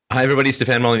Hi, everybody.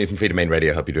 Stefan Molyneux from Freedom Main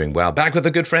Radio. Hope you're doing well. Back with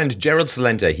a good friend, Gerald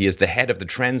Celente. He is the head of the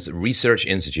Trends Research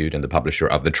Institute and the publisher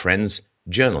of the Trends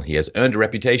Journal. He has earned a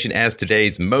reputation as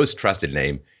today's most trusted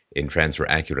name in trends for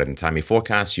accurate and timely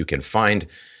forecasts. You can find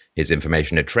his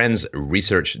information at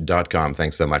trendsresearch.com.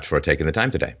 Thanks so much for taking the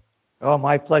time today. Oh,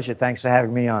 my pleasure. Thanks for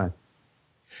having me on.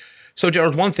 So,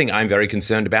 Gerald, one thing I'm very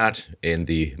concerned about in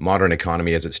the modern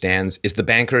economy as it stands is the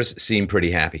bankers seem pretty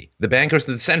happy. The bankers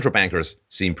and the central bankers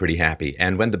seem pretty happy.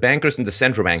 And when the bankers and the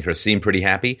central bankers seem pretty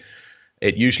happy,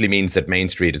 it usually means that Main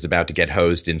Street is about to get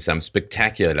hosed in some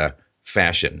spectacular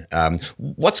fashion.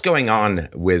 What's going on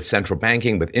with central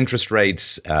banking, with interest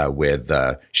rates, with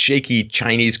shaky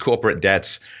Chinese corporate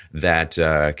debts that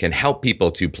can help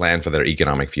people to plan for their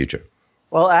economic future?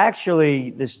 Well,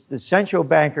 actually, the central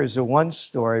bankers are one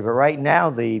story, but right now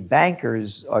the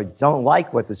bankers don't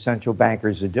like what the central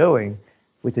bankers are doing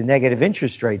with the negative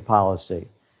interest rate policy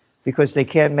because they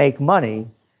can't make money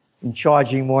in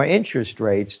charging more interest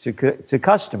rates to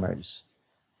customers.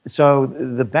 So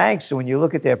the banks, when you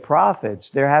look at their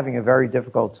profits, they're having a very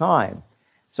difficult time.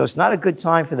 So it's not a good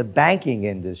time for the banking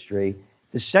industry.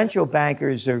 The central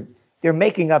bankers they're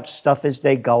making up stuff as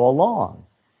they go along.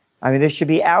 I mean, there should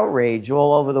be outrage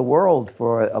all over the world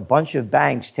for a bunch of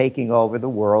banks taking over the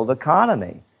world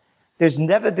economy. There's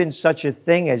never been such a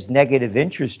thing as negative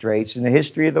interest rates in the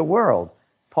history of the world,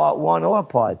 part one or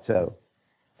part two.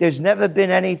 There's never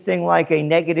been anything like a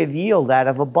negative yield out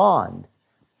of a bond.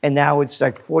 And now it's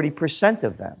like 40%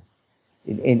 of them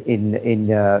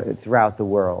throughout the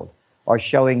world are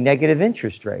showing negative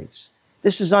interest rates.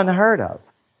 This is unheard of.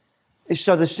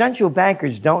 So the central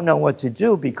bankers don't know what to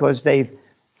do because they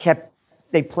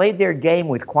played their game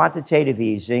with quantitative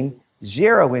easing,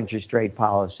 zero interest rate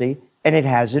policy, and it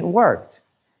hasn't worked.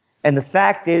 And the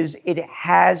fact is, it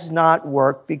has not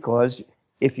worked because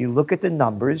if you look at the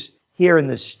numbers here in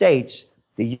the States,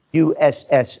 the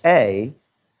USSA,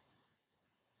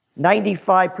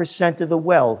 95% of the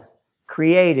wealth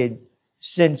created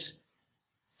since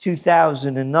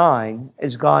 2009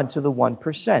 has gone to the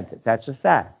 1%. That's a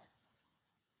fact.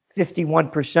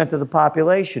 51% of the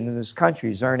population in this country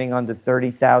is earning under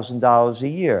 $30,000 a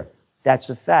year. That's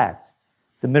a fact.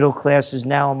 The middle class is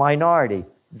now a minority.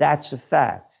 That's a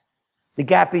fact. The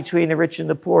gap between the rich and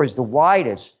the poor is the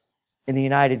widest in the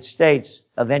United States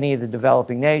of any of the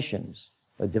developing nations,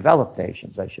 or developed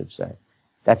nations, I should say.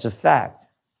 That's a fact.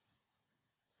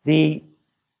 The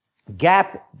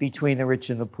gap between the rich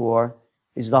and the poor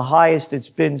is the highest it's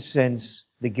been since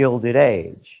the Gilded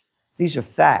Age. These are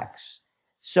facts.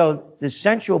 So the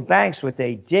central banks, what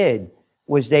they did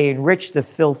was they enriched the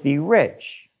filthy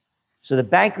rich. So the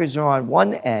bankers are on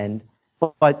one end,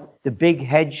 but the big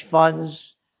hedge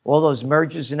funds, all those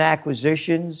mergers and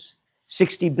acquisitions,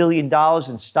 $60 billion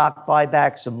in stock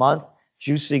buybacks a month,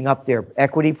 juicing up their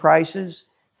equity prices,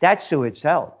 that's who it's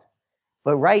helped.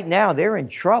 But right now they're in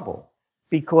trouble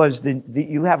because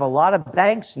you have a lot of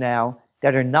banks now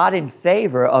that are not in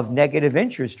favor of negative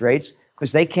interest rates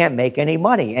because they can't make any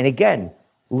money. And again,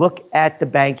 look at the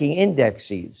banking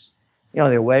indexes.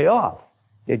 They're way off.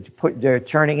 They're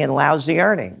turning in lousy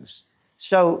earnings.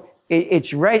 So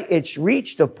it's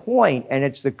reached a point, and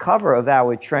it's the cover of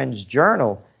our Trends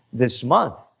Journal this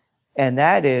month, and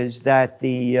that is that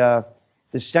the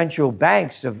central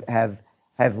banks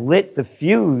have lit the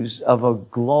fuse of a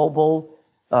global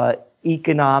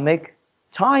economic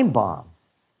time bomb.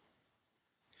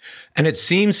 And it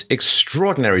seems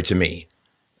extraordinary to me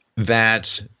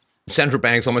that central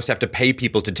banks almost have to pay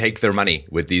people to take their money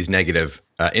with these negative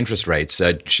interest rates.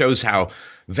 It shows how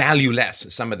valueless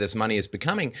some of this money is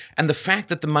becoming. And the fact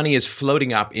that the money is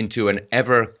floating up into an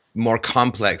ever more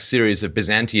complex series of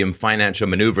Byzantium financial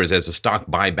maneuvers as a stock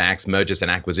buybacks, mergers and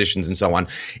acquisitions and so on,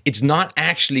 it's not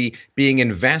actually being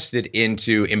invested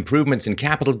into improvements in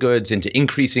capital goods, into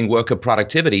increasing worker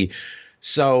productivity.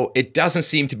 So it doesn't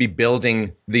seem to be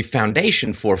building the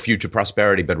foundation for future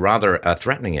prosperity, but rather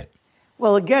threatening it.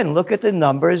 Well, again, look at the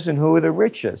numbers and who are the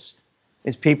richest.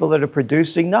 It's people that are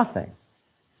producing nothing.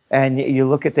 And you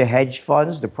look at the hedge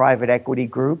funds, the private equity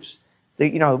groups,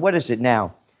 what is it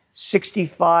now?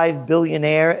 65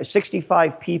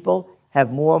 people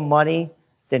have more money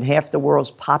than half the world's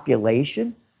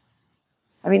population.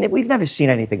 I mean, we've never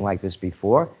seen anything like this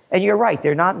before. And you're right,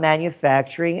 they're not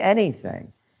manufacturing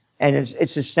anything. And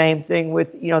it's the same thing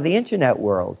with, the internet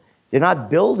world. They're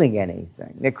not building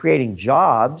anything. They're creating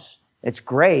jobs. It's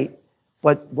great,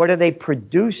 but what are they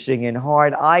producing in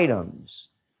hard items?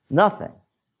 Nothing.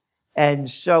 And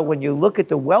so when you look at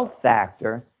the wealth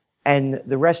factor and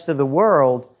the rest of the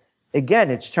world, again,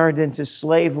 it's turned into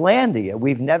slavelandia.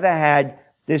 We've never had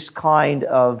this kind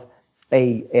of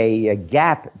a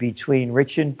gap between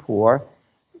rich and poor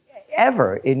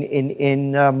ever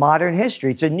in modern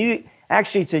history. It's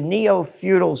a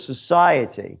neo-feudal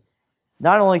society,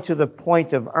 not only to the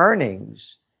point of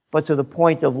earnings, but to the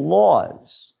point of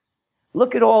laws.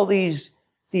 Look at all the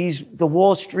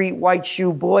Wall Street white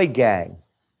shoe boy gang.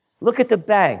 Look at the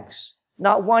banks.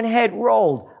 Not one head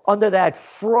rolled under that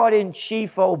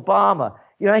fraud-in-chief Obama.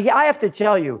 You know, I have to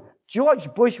tell you,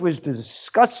 George Bush was the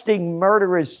disgusting,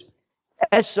 murderous,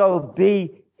 SOB,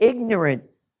 ignorant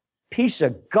piece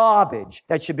of garbage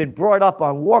that should have been brought up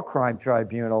on war crime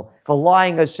tribunal for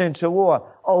lying us into war.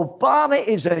 Obama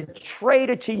is a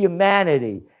traitor to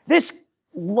humanity. This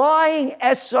lying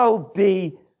SOB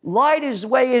lied his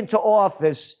way into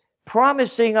office,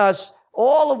 promising us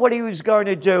all of what he was going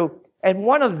to do, and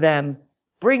one of them,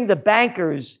 bring the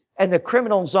bankers and the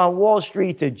criminals on Wall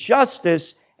Street to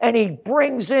justice, and he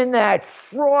brings in that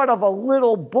fraud of a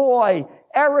little boy,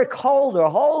 Eric Holder.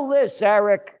 Hold this,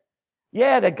 Eric.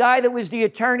 Yeah, the guy that was the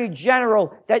attorney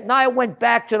general that now went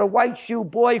back to the white shoe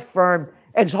boy firm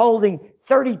and is holding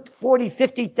 $30,000,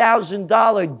 $40,000,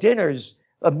 $50,000 dinners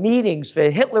of meetings for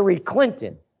Hillary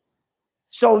Clinton.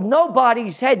 So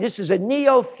nobody's head. This is a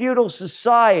neo-feudal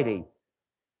society.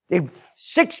 They have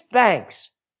 6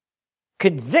 banks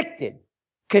convicted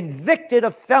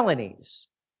of felonies.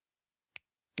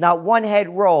 Not one head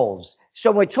rolls. So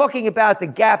we're talking about the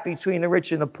gap between the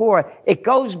rich and the poor. It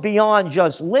goes beyond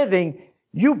just living.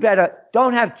 You better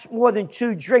don't have more than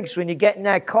 2 drinks when you get in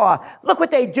that car. Look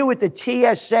what they do with the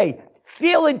TSA.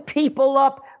 Feeling people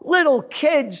up, little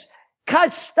kids.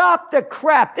 God, stop the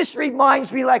crap. This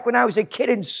reminds me like when I was a kid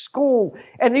in school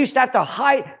and they used to have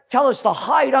to tell us to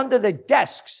hide under the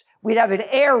desks. We'd have an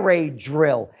air raid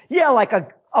drill. Yeah, like a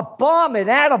bomb, an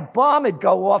atom bomb would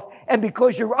go off. And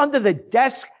because you're under the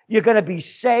desk, you're going to be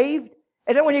saved.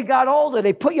 And then when you got older,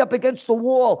 they put you up against the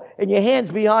wall and your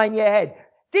hands behind your head.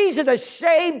 These are the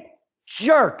same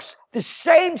jerks, the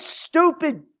same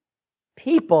stupid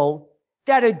people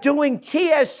that are doing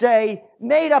TSA,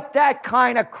 made up that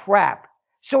kind of crap.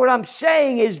 So what I'm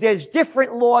saying is there's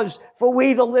different laws for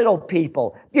we the little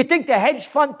people. You think the hedge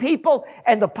fund people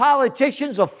and the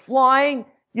politicians are flying,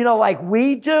 like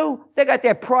we do? They got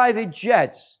their private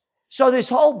jets. So this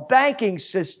whole banking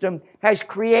system has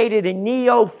created a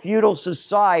neo-feudal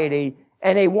society,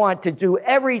 and they want to do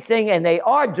everything, and they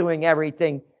are doing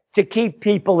everything to keep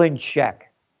people in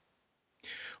check.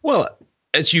 Well,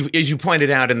 as you pointed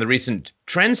out in the recent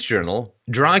Trends Journal,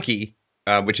 Draghi,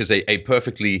 which is a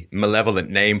perfectly malevolent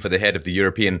name for the head of the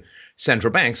European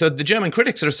Central Bank. So the German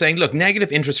critics are saying, look,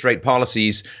 negative interest rate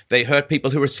policies, they hurt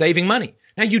people who are saving money.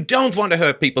 Now, you don't want to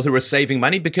hurt people who are saving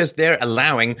money because they're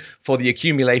allowing for the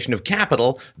accumulation of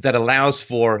capital that allows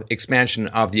for expansion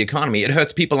of the economy. It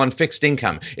hurts people on fixed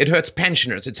income. It hurts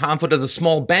pensioners. It's harmful to the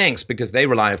small banks because they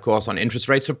rely, of course, on interest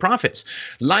rates for profits.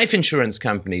 Life insurance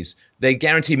companies, they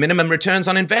guarantee minimum returns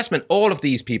on investment. All of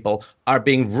these people are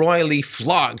being royally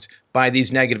flogged by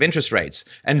these negative interest rates.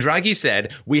 And Draghi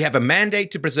said, we have a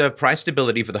mandate to preserve price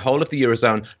stability for the whole of the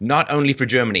Eurozone, not only for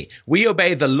Germany. We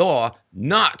obey the law,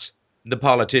 not the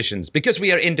politicians, because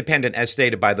we are independent as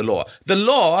stated by the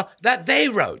law that they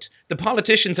wrote. The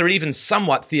politicians are even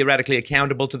somewhat theoretically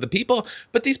accountable to the people,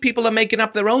 but these people are making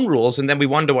up their own rules, and then we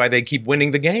wonder why they keep winning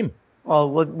the game. Well,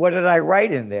 what did I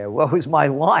write in there? What was my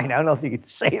line? I don't know if you could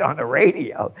say it on the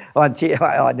radio, on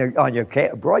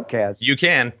your broadcast. You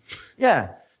can. Yeah.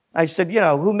 I said,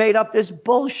 who made up this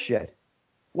bullshit?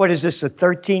 What is this, the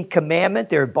 13th commandment?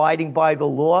 They're abiding by the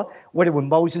law. When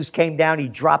Moses came down, he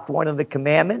dropped one of the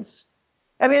commandments?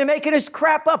 I mean, they're making this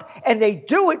crap up, and they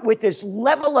do it with this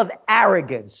level of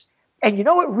arrogance. And you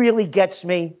know what really gets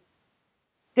me?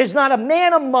 There's not a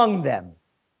man among them.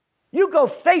 You go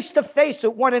face to face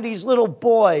with one of these little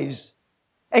boys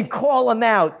and call them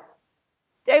out.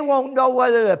 They won't know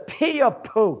whether to pee or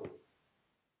poop.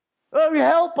 Oh,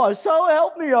 help us. Oh,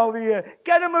 help me over here.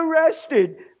 Get him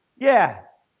arrested. Yeah,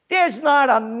 there's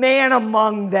not a man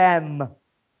among them.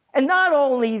 And not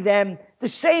only them, the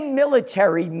same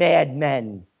military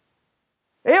madmen.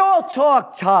 They all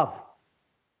talk tough.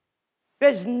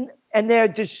 And they're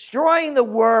destroying the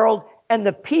world, and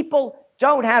the people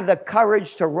don't have the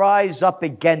courage to rise up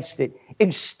against it.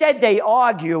 Instead, they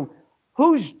argue,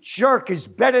 whose jerk is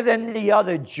better than the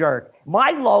other jerk?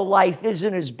 My low life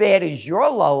isn't as bad as your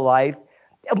low life.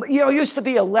 It used to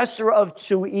be a lesser of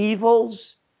 2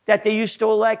 evils that they used to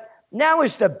elect. Now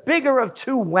it's the bigger of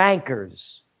 2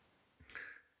 wankers.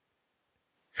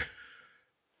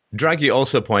 Draghi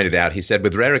also pointed out, he said,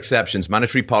 with rare exceptions,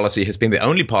 monetary policy has been the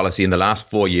only policy in the last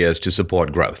 4 years to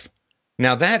support growth.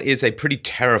 Now, that is a pretty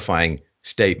terrifying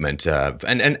statement,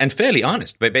 and fairly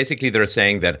honest. But basically, they're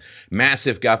saying that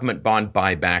massive government bond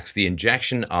buybacks, the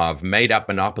injection of made-up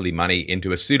monopoly money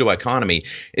into a pseudo-economy,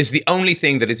 is the only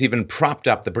thing that has even propped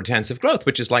up the pretense of growth,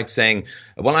 which is like saying,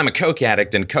 well, I'm a Coke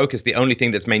addict, and Coke is the only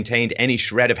thing that's maintained any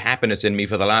shred of happiness in me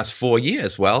for the last 4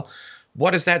 years. Well,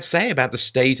 what does that say about the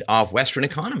state of Western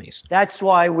economies? That's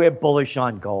why we're bullish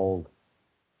on gold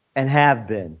and have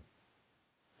been.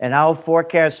 And our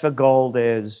forecast for gold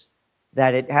is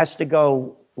that it has to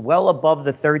go well above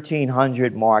the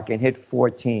 1,300 mark and hit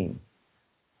 14.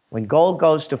 When gold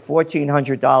goes to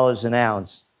 $1,400 an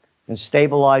ounce and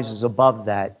stabilizes above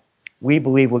that, we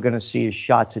believe we're going to see a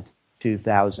shot to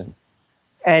 2,000.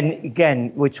 And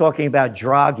again, we're talking about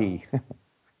Draghi.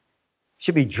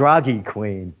 Should be Draghi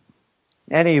Queen.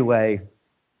 Anyway,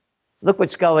 look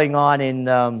what's going on in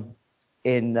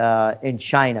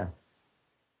China.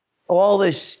 All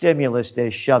this stimulus they're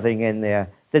shoving in there.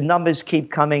 The numbers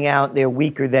keep coming out. They're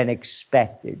weaker than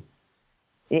expected.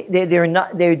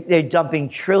 They're dumping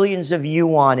trillions of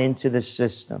yuan into the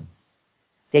system.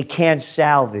 They can't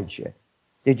salvage it.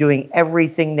 They're doing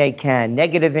everything they can.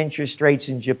 Negative interest rates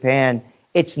in Japan,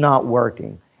 it's not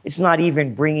working. It's not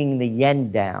even bringing the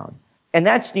yen down. And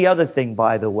that's the other thing,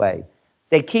 by the way.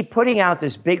 They keep putting out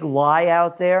this big lie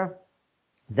out there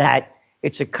that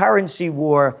it's a currency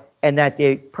war and that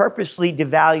they're purposely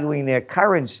devaluing their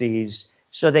currencies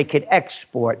so they could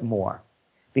export more.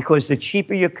 Because the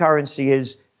cheaper your currency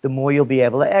is, the more you'll be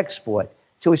able to export.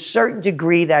 To a certain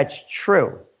degree, that's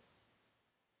true.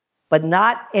 But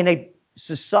not in a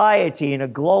society, in a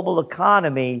global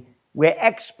economy, where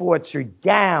exports are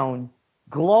down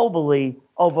globally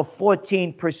over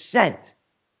 14%.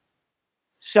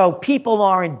 So people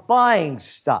aren't buying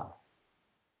stuff.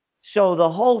 So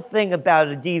the whole thing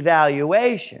about a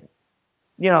devaluation,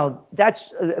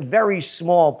 that's a very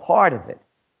small part of it.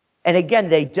 And again,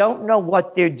 they don't know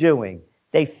what they're doing.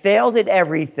 They failed at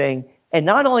everything. And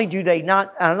not only do they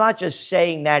not, I'm not just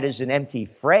saying that as an empty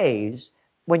phrase.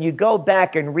 When you go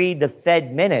back and read the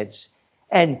Fed minutes,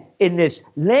 and in this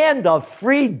land of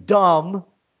freedom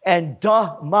and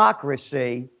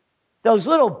democracy, those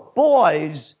little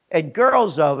boys and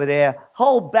girls over there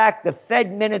hold back the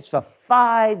Fed minutes for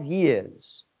 5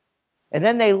 years. And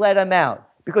then they let them out.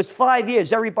 Because 5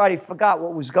 years, everybody forgot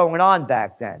what was going on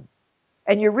back then.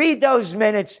 And you read those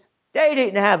minutes, they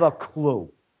didn't have a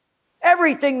clue.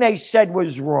 Everything they said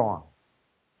was wrong.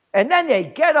 And then they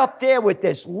get up there with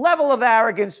this level of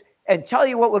arrogance and tell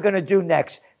you what we're going to do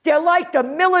next. They're like the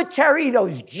military,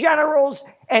 those generals,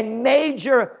 and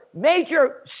major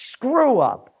screw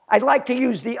up. I'd like to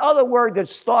use the other word that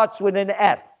starts with an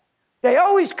F. They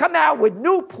always come out with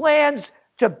new plans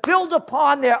to build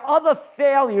upon their other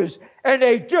failures, and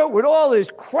they do it with all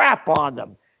this crap on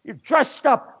them. You're dressed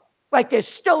up like they're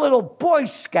still little Boy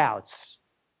Scouts.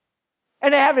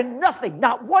 And they're having nothing,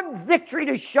 not one victory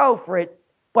to show for it,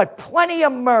 but plenty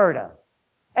of murder.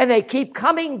 And they keep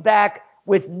coming back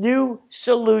with new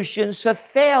solutions for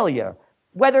failure,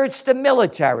 whether it's the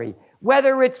military,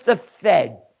 whether it's the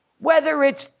Fed, whether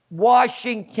it's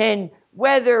Washington,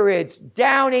 whether it's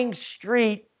Downing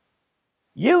Street,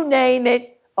 you name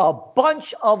it, a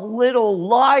bunch of little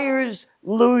liars,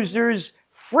 losers,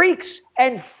 freaks,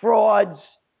 and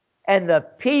frauds, and the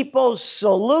people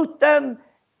salute them.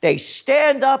 They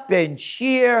stand up and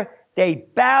cheer. They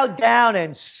bow down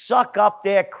and suck up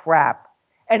their crap.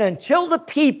 And until the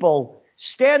people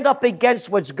stand up against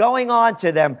what's going on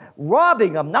to them,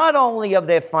 robbing them not only of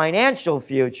their financial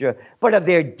future, but of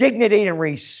their dignity and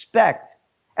respect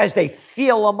as they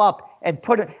feel them up and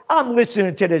put it. I'm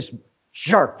listening to this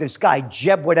jerk, this guy,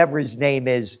 Jeb, whatever his name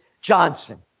is,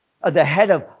 Johnson, the head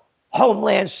of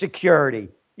Homeland Security.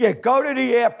 Yeah, go to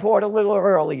the airport a little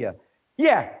earlier.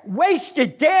 Yeah, waste your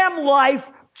damn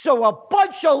life so a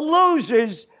bunch of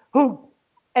losers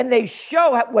and they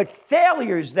show what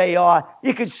failures they are.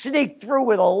 You can sneak through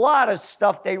with a lot of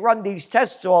stuff. They run these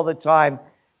tests all the time.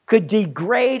 Could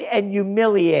degrade and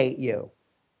humiliate you.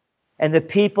 And the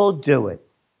people do it.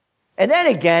 And then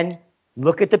again,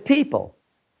 look at the people.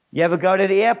 You ever go to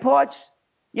the airports?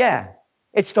 Yeah.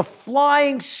 It's the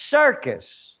flying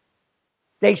circus.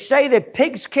 They say that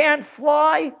pigs can't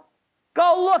fly.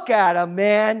 Go look at them,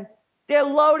 man. They're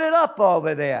loaded up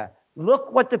over there.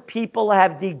 Look what the people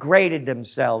have degraded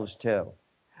themselves to.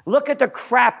 Look at the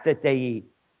crap that they eat.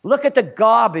 Look at the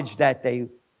garbage that they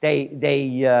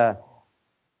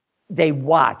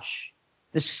watch.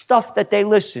 The stuff that they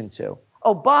listen to.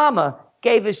 Obama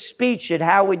gave a speech at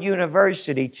Howard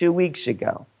University 2 weeks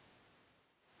ago,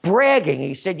 bragging.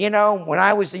 He said, when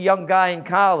I was a young guy in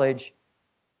college,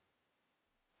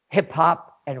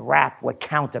 hip-hop and rap were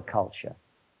counterculture.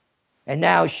 And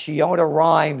now Shiona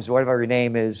Rhimes, whatever her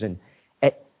name is, and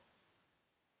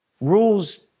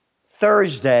rules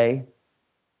Thursday,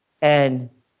 and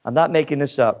I'm not making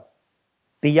this up,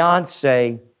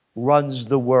 Beyonce runs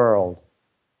the world.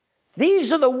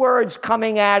 These are the words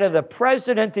coming out of the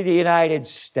President of the United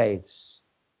States.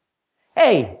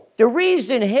 Hey, the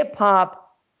reason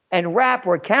hip-hop and rap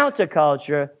were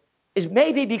counterculture is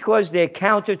maybe because they're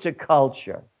counter to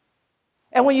culture.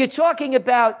 And when you're talking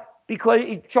about, because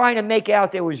you're trying to make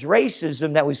out there was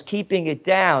racism that was keeping it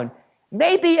down,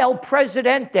 maybe El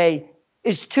Presidente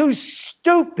is too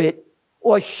stupid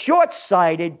or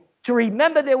short-sighted to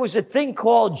remember there was a thing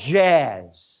called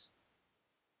jazz.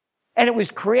 And it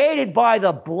was created by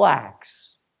the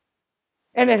blacks.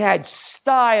 And it had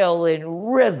style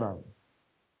and rhythm.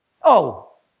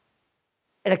 Oh,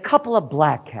 and a couple of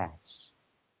black cats,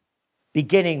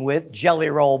 beginning with Jelly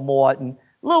Roll Morton,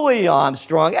 Louis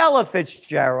Armstrong, Ella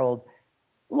Fitzgerald,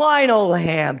 Lionel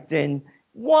Hampton,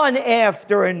 one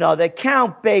after another,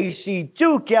 Count Basie,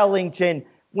 Duke Ellington,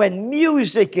 when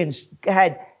music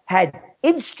had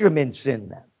instruments in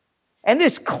them. And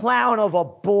this clown of a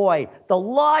boy, the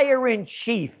liar in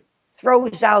chief,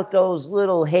 throws out those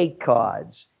little hate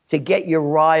cards to get you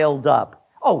riled up.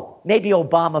 Oh, maybe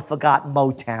Obama forgot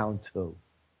Motown too.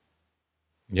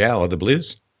 Yeah, or the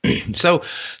blues. So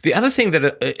the other thing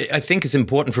that I think is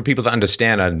important for people to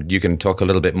understand, and you can talk a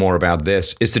little bit more about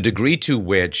this, is the degree to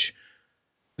which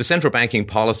the central banking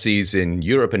policies in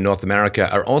Europe and North America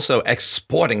are also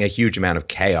exporting a huge amount of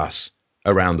chaos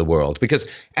around the world. Because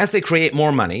as they create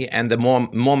more money and the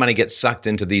more money gets sucked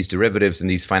into these derivatives and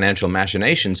these financial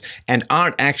machinations and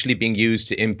aren't actually being used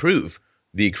to improve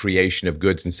the creation of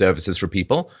goods and services for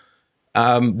people,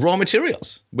 raw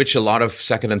materials, which a lot of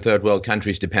second and third world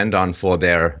countries depend on for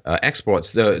their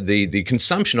exports, the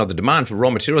consumption or the demand for raw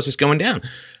materials is going down.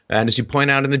 And as you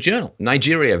point out in the journal,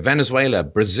 Nigeria, Venezuela,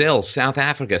 Brazil, South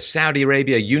Africa, Saudi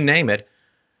Arabia, you name it,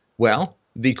 well,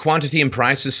 the quantity and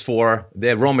prices for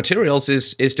their raw materials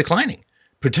is declining.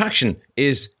 Production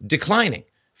is declining.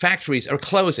 Factories are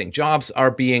closing. Jobs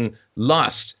are being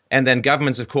lost. And then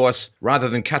governments, of course, rather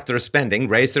than cut their spending,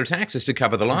 raise their taxes to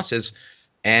cover the losses.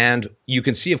 And you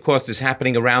can see, of course, this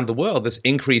happening around the world, this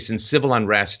increase in civil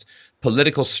unrest,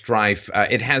 political strife.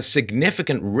 It has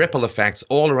significant ripple effects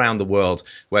all around the world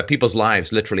where people's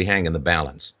lives literally hang in the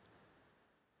balance.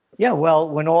 Yeah, well,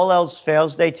 when all else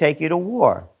fails, they take you to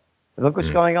war. Look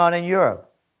what's going on in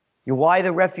Europe. Why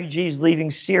the refugees leaving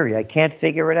Syria? I can't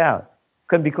figure it out.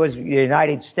 Couldn't because the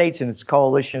United States and its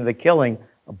coalition of the killing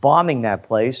are bombing that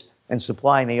place and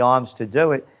supplying the arms to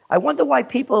do it. I wonder why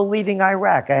people are leaving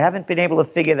Iraq. I haven't been able to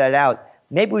figure that out.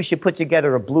 Maybe we should put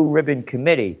together a blue ribbon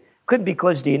committee. Couldn't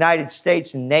because the United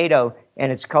States and NATO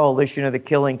and its coalition of the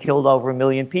killing killed over 1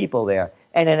 million people there,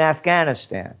 and in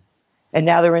Afghanistan. And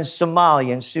now they're in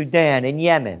Somalia and Sudan and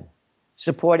Yemen,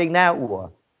 supporting that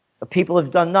war. The people have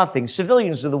done nothing.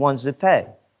 Civilians are the ones that pay.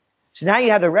 So now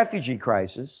you have the refugee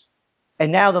crisis,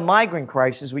 and now the migrant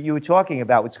crisis, what you were talking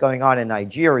about, what's going on in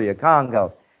Nigeria,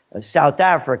 Congo, South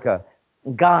Africa,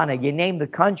 Ghana, you name the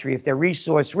country. If they're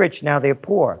resource rich, now they're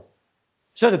poor.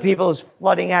 So the people is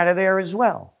flooding out of there as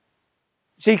well.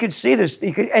 So you can see this,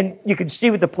 you can see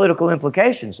what the political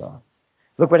implications are.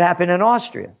 Look what happened in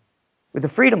Austria with the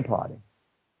Freedom Party.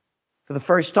 For the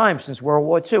first time since World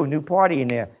War II, a new party in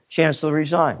there, chancellor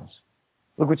resigns.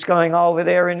 Look what's going on over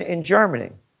there in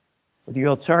Germany with the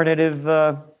Alternative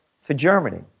for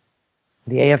Germany,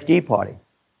 the AfD party.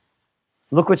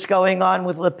 Look what's going on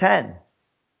with Le Pen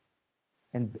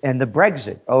and the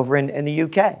Brexit over in the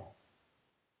UK.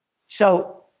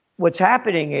 So what's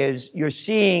happening is you're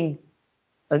seeing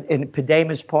in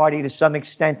Podemos party to some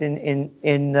extent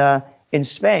in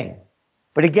Spain.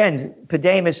 But again,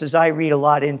 Podemos, as I read a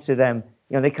lot into them,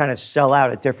 they kind of sell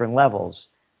out at different levels.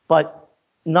 But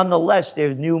nonetheless,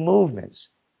 there's new movements.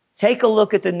 Take a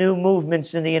look at the new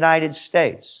movements in the United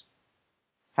States.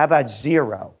 How about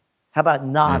zero? How about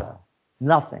nada?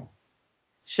 Nothing.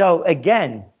 So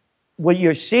again, what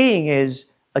you're seeing is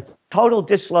a total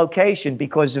dislocation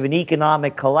because of an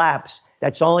economic collapse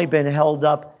that's only been held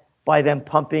up by them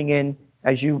pumping in,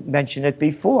 as you mentioned it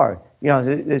before,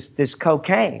 this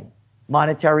cocaine,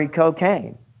 monetary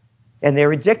cocaine, and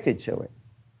they're addicted to it.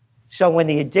 So when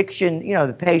the addiction,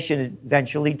 the patient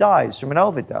eventually dies from an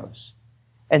overdose.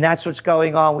 And that's what's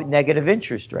going on with negative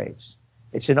interest rates.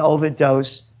 It's an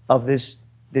overdose of this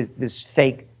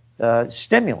fake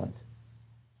stimulant.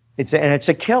 It's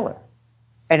a killer.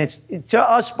 And it's to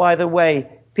us, by the way,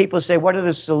 people say, what are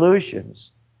the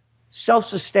solutions?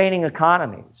 Self-sustaining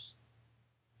economies.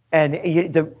 And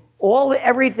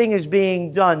everything is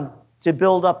being done to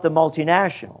build up the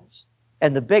multinationals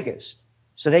and the biggest.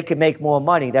 so they can make more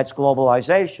money. That's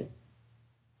globalization.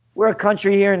 We're a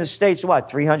country here in the States, what,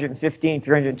 315,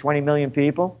 320 million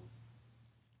people?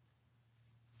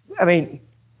 I mean,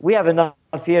 we have enough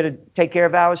here to take care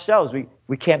of ourselves.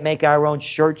 We can't make our own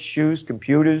shirts, shoes,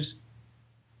 computers.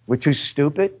 We're too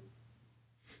stupid.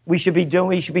 We should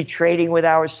be trading with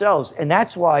ourselves. And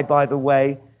that's why, by the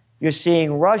way, you're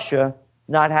seeing Russia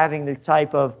not having the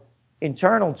type of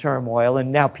internal turmoil.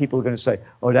 And now people are going to say,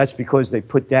 oh, that's because they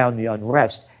put down the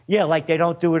unrest. Yeah, like they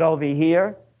don't do it over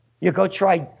here. You go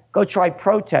try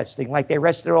protesting like they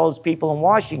arrested all those people in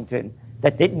Washington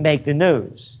that didn't make the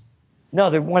news. No,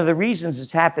 one of the reasons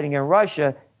it's happening in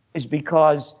Russia is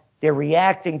because they're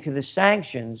reacting to the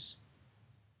sanctions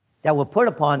that were put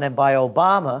upon them by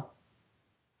Obama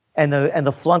and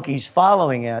the flunkies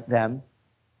following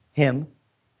him,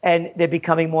 and they're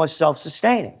becoming more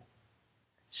self-sustaining.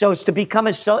 So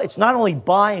it's not only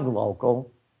buying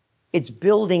local, it's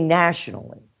building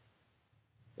nationally.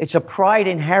 It's a pride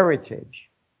in heritage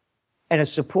and a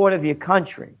support of your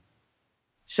country.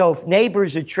 So if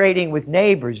neighbors are trading with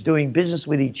neighbors, doing business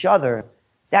with each other,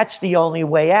 that's the only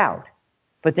way out.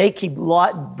 But they keep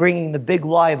bringing the big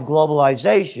lie of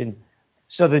globalization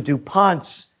so the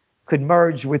DuPonts could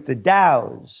merge with the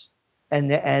Dows,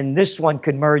 and this one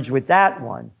could merge with that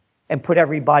one and put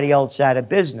everybody else out of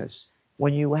business.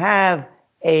 When you have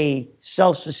a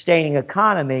self-sustaining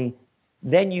economy,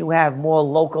 then you have more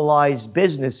localized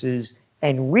businesses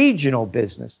and regional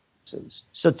businesses.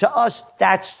 So to us,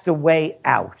 that's the way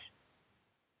out.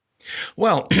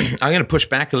 Well, I'm going to push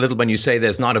back a little when you say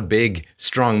there's not a big,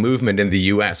 strong movement in the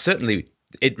U.S. Certainly,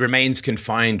 it remains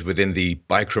confined within the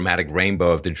bichromatic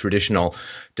rainbow of the traditional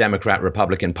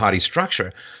Democrat-Republican Party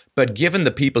structure. But given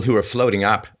the people who are floating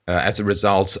up as a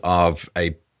result of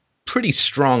a pretty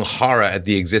strong horror at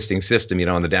the existing system,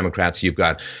 on the Democrats, you've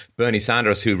got Bernie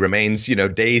Sanders, who remains,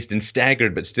 dazed and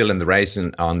staggered, but still in the race.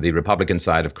 And on the Republican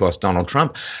side, of course, Donald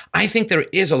Trump. I think there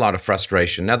is a lot of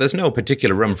frustration. Now, there's no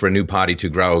particular room for a new party to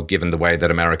grow, given the way that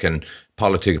American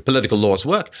political laws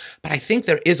work. But I think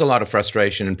there is a lot of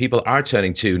frustration, and people are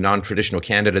turning to non-traditional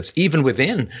candidates, even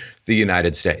within the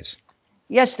United States.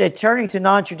 Yes, they're turning to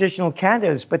non-traditional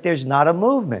candidates, but there's not a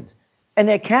movement. And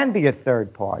there can be a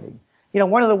third party.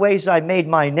 One of the ways I made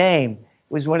my name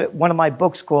was one of my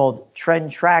books called Trend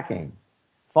Tracking,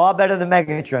 far better than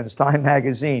Megatrends, Time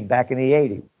Magazine, back in the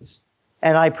 80s.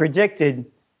 And I predicted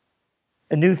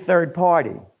a new third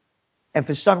party. And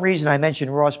for some reason, I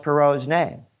mentioned Ross Perot's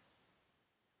name.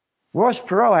 Ross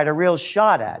Perot had a real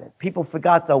shot at it. People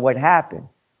forgot, though, what happened.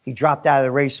 He dropped out of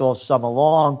the race all summer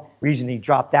long. Reason he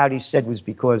dropped out, he said, was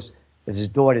because of his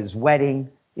daughter's wedding.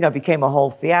 It became a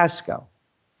whole fiasco.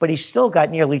 But he still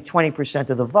got nearly 20%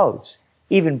 of the votes,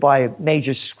 even by a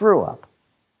major screw-up.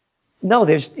 No,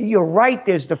 you're right,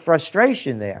 there's the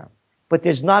frustration there. But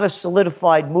there's not a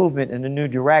solidified movement in a new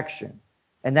direction.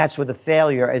 And that's where the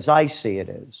failure, as I see it,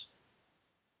 is.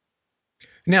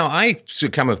 Now, I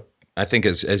think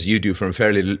as you do, from a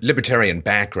fairly libertarian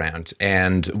background.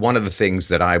 And one of the things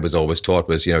that I was always taught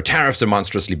was, tariffs are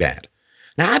monstrously bad.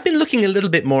 Now, I've been looking a little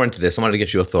bit more into this. I wanted to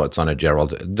get your thoughts on it,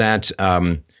 Gerald, that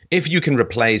if you can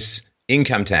replace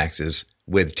income taxes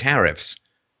with tariffs,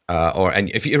 and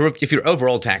if your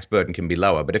overall tax burden can be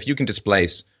lower, but if you can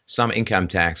displace some income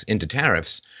tax into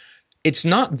tariffs, it's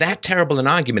not that terrible an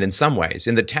argument in some ways,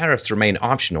 in that tariffs remain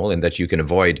optional, in that you can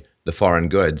avoid the foreign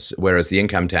goods, whereas the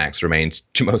income tax remains,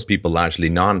 to most people, largely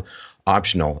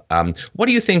non-optional. What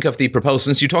do you think of the proposal?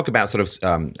 Since you talk about sort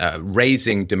of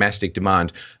raising domestic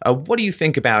demand, what do you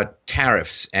think about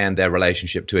tariffs and their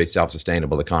relationship to a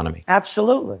self-sustainable economy?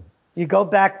 Absolutely. You go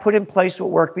back, put in place what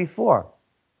worked before.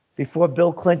 Before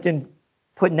Bill Clinton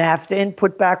put NAFTA in,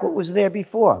 put back what was there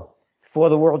before. Before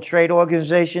the World Trade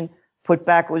Organization, put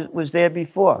back what was there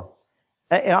before.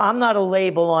 I'm not a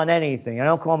label on anything. I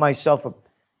don't call myself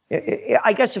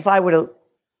I guess if I were to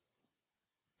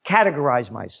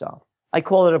categorize myself, I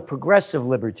call it a progressive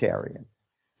libertarian,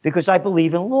 because I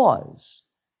believe in laws.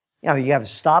 You have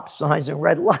stop signs and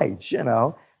red lights,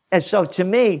 And so to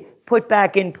me, put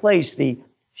back in place the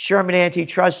Sherman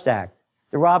Antitrust Act,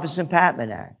 the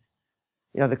Robinson-Patman Act,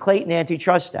 the Clayton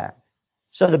Antitrust Act.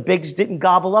 So the bigs didn't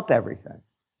gobble up everything.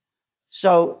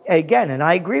 So again, and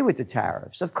I agree with the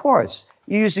tariffs, of course.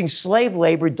 You're using slave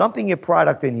labor, dumping your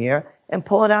product in here and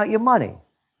pulling out your money.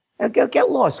 And get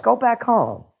lost, go back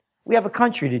home. We have a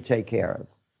country to take care of.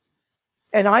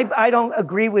 And I don't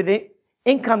agree with it.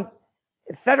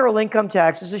 Federal income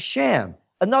tax is a sham.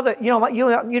 Another,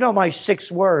 my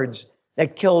 6 words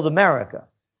that killed America: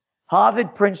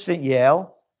 Harvard, Princeton,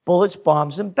 Yale, bullets,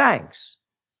 bombs, and banks.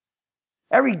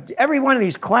 Every one of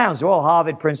these clowns are all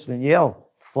Harvard, Princeton, Yale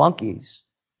flunkies.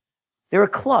 They're a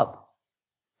club.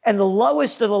 And the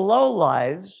lowest of the low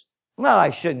lives, well, I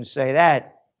shouldn't say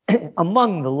that,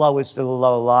 among the lowest of the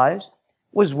low lives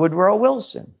was Woodrow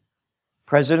Wilson,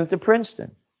 president of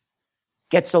Princeton.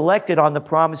 Gets elected on the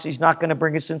promise he's not going to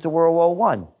bring us into World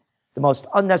War I, the most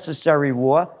unnecessary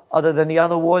war other than the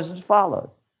other wars that followed.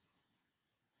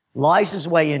 Lies his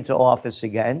way into office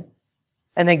again,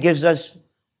 and then gives us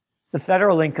the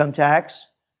federal income tax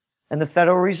and the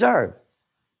Federal Reserve.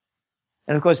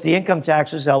 And of course, the income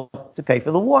taxes help to pay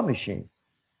for the war machine.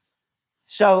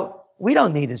 So we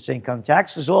don't need this income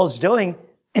tax because all it's doing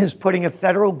is putting a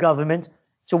federal government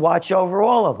to watch over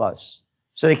all of us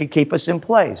so they can keep us in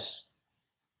place.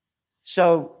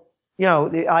 So,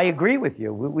 I agree with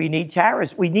you. We need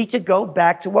tariffs. We need to go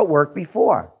back to what worked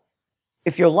before.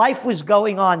 If your life was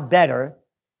going on better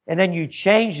and then you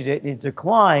changed it in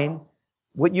decline,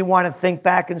 wouldn't you want to think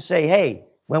back and say, hey,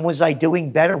 when was I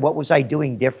doing better? What was I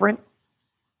doing different?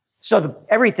 So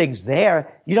everything's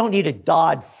there. You don't need a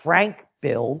Dodd-Frank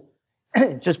bill.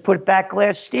 Just put back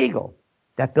Glass-Steagall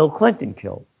that Bill Clinton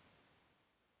killed.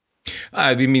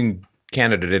 I mean,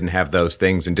 Canada didn't have those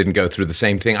things and didn't go through the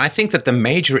same thing. I think that the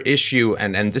major issue,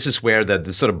 and this is where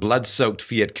the sort of blood-soaked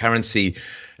fiat currency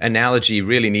analogy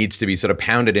really needs to be sort of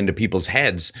pounded into people's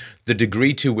heads, the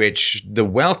degree to which the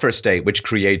welfare state, which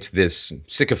creates this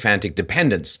sycophantic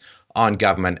dependence on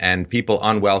government, and people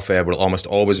on welfare will almost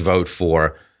always vote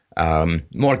for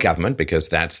more government because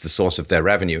that's the source of their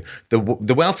revenue.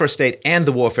 The welfare state and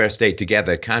the warfare state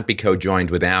together can't be co-joined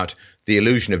without the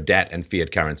illusion of debt and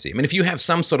fiat currency. I mean, if you have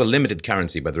some sort of limited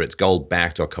currency, whether it's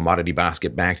gold-backed or commodity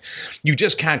basket-backed, you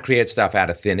just can't create stuff out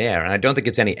of thin air. And I don't think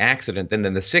it's any accident that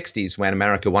in the 60s, when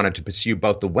America wanted to pursue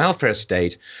both the welfare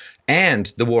state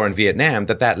and the war in Vietnam,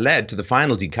 that led to the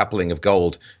final decoupling of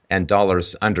gold and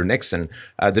dollars under Nixon.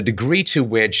 The degree to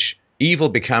which evil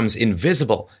becomes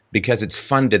invisible because it's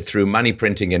funded through money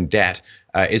printing and debt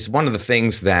is one of the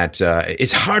things that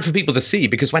is hard for people to see,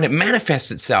 because when it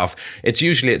manifests itself, it's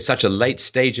usually at such a late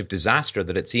stage of disaster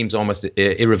that it seems almost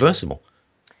irreversible.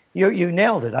 You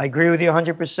nailed it. I agree with you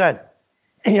 100%.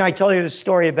 I told you the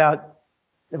story about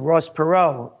Ross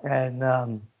Perot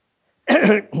and,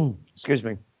 excuse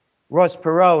me, Ross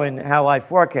Perot and how I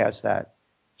forecast that.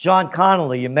 John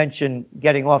Connolly, you mentioned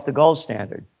getting off the gold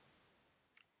standard.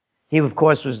 He, of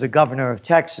course, was the governor of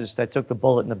Texas that took the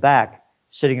bullet in the back,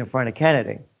 sitting in front of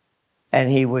Kennedy. And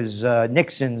he was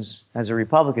Nixon's, as a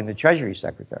Republican, the Treasury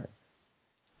Secretary.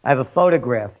 I have a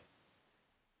photograph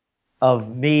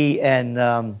of me and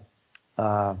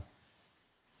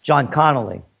John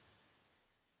Connolly,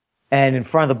 and in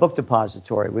front of the book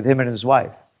depository with him and his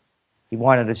wife. He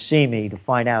wanted to see me to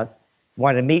find out,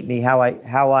 wanted to meet me, how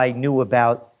I knew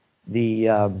about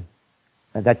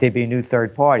that there'd be a new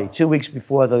third party 2 weeks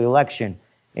before the election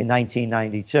in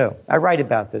 1992. I write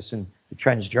about this in the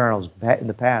Trends journals in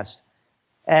the past.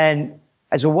 And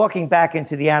as we're walking back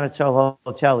into the Anatole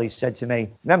Hotel, he said to me,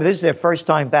 remember, this is their first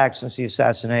time back since the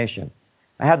assassination.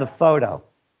 I have the photo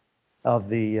of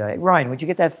the, Ryan, would you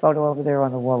get that photo over there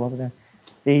on the wall over there?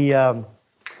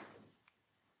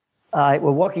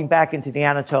 We're walking back into the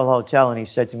Anatole Hotel, and he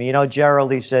said to me,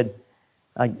 Gerald, he said,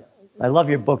 I love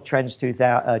your book, Trend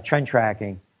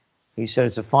Tracking. He said,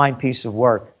 it's a fine piece of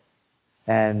work,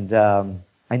 and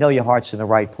I know your heart's in the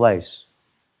right place.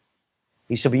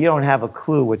 He said, but you don't have a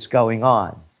clue what's going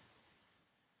on,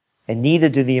 and neither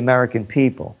do the American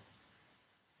people,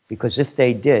 because if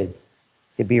they did,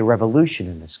 there'd be a revolution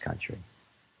in this country.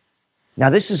 Now,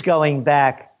 this is going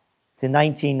back to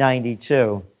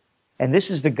 1992, and this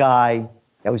is the guy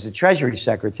that was the Treasury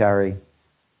Secretary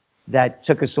that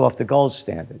took us off the gold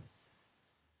standard.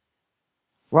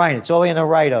 Ryan, it's all the way on the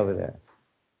right over there.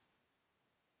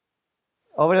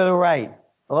 Over to the right.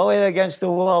 All the way against the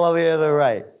wall over here to the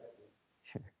right.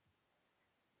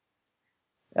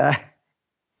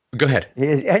 Go ahead.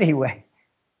 Anyway,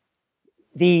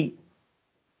 the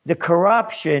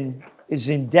corruption is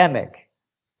endemic.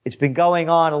 It's been going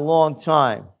on a long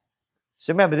time.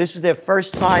 So remember, this is their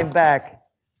first time back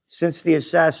since the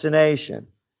assassination.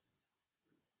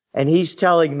 And he's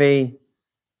telling me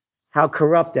how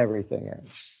corrupt everything is.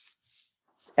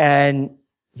 And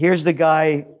here's the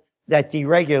guy that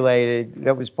deregulated,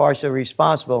 that was partially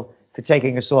responsible for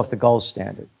taking us off the gold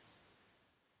standard.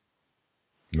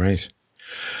 Right.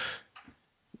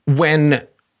 When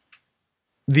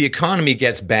the economy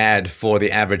gets bad for the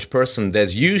average person,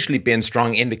 there's usually been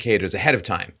strong indicators ahead of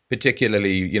time,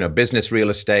 particularly, business real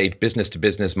estate,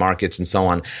 business-to-business markets, and so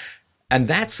on. And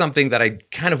that's something that I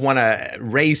kind of want to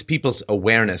raise people's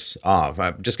awareness of.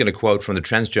 I'm just going to quote from the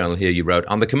Trends Journal here. You wrote,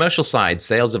 on the commercial side,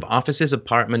 sales of offices,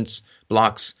 apartments,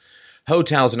 blocks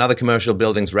Hotels and other commercial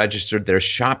buildings registered their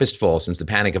sharpest fall since the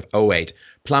panic of '08,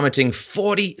 plummeting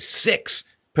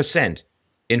 46%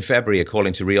 in February,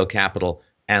 according to Real Capital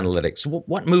Analytics.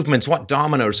 What movements, what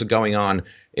dominoes are going on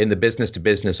in the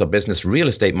business-to-business or business real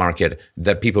estate market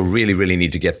that people really, really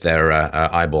need to get their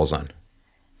eyeballs on?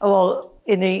 Well,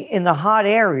 in the hot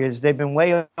areas, they've been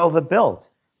way overbuilt.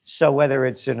 So whether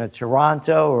it's in a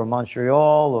Toronto or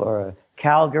Montreal or a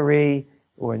Calgary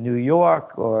or New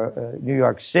York or New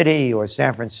York City or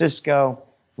San Francisco,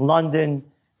 London,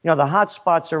 the hot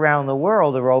spots around the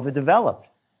world are overdeveloped.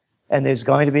 And there's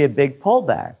going to be a big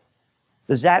pullback.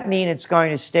 Does that mean it's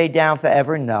going to stay down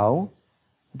forever? No.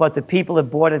 But the people that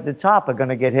bought at the top are going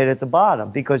to get hit at the bottom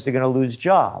because they're going to lose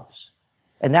jobs.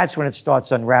 And that's when it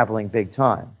starts unraveling big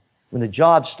time, when the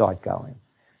jobs start going.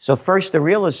 So first the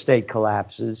real estate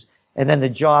collapses, and then the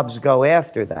jobs go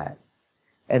after that.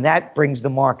 And that brings the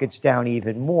markets down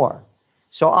even more.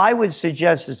 So I would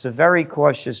suggest it's a very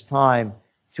cautious time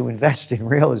to invest in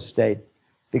real estate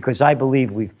because I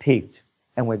believe we've peaked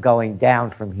and we're going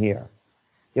down from here.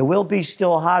 There will be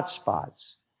still hot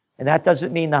spots. And that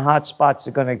doesn't mean the hot spots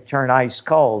are going to turn ice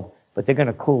cold, but they're going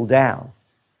to cool down.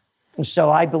 And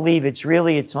so I believe it's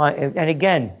really a time. And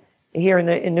again, here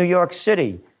in New York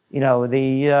City,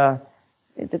 the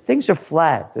things are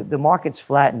flat. The market's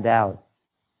flattened out.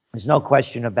 There's no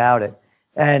question about it.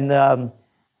 And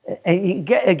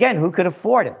again, who could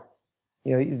afford it?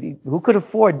 Who could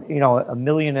afford $1.5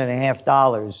 million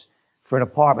for an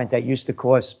apartment that used to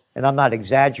cost, and I'm not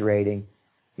exaggerating,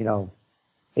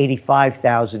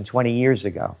 $85,000 20 years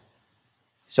ago.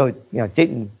 So it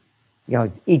didn't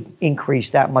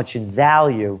increase that much in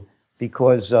value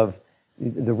because of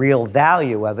the real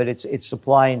value of it. It's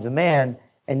supply and demand.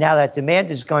 And now that demand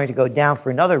is going to go down for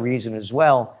another reason as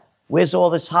well. Where's all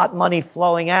this hot money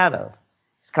flowing out of?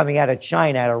 It's coming out of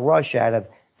China, out of Russia, out of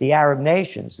the Arab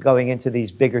nations, going into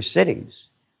these bigger cities.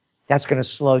 That's going to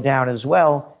slow down as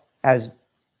well as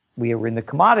we are in the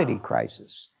commodity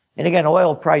crisis. And again,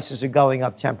 oil prices are going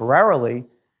up temporarily,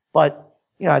 but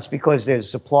it's because there's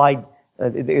supply,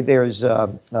 there's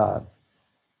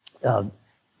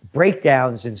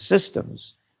breakdowns in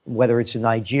systems, whether it's in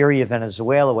Nigeria,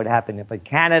 Venezuela, what happened in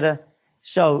Canada.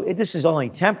 So this is only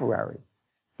temporary.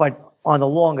 But on the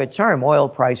longer term, oil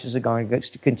prices are going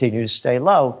to continue to stay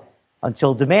low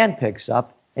until demand picks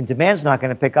up. And demand's not going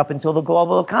to pick up until the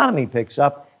global economy picks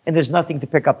up. And there's nothing to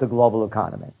pick up the global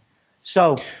economy.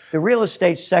 So the real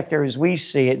estate sector, as we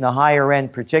see it, in the higher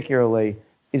end particularly,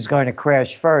 is going to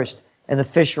crash first. And the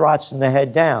fish rots in the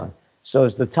head down. So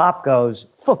as the top goes,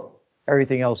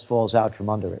 everything else falls out from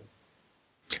under it.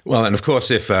 Well, and of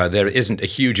course, if there isn't a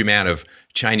huge amount of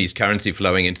Chinese currency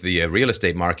flowing into the real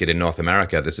estate market in North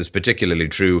America, this is particularly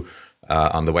true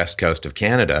on the west coast of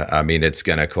Canada. I mean, it's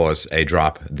going to cause a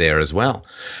drop there as well.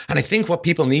 And I think what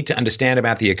people need to understand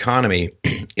about the economy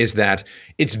is that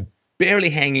it's barely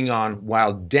hanging on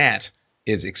while debt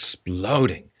is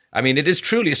exploding. I mean, it is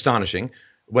truly astonishing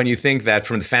when you think that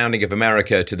from the founding of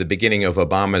America to the beginning of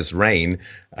Obama's reign,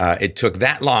 it took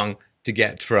that long to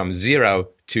get from zero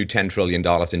to $10 trillion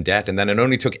in debt. And then it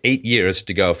only took 8 years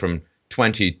to go from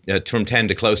 10 to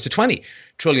close to $20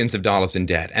 trillion in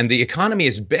debt. And the economy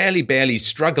is barely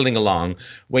struggling along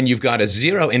when you've got a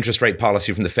zero interest rate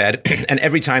policy from the Fed. And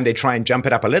every time they try and jump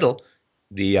it up a little,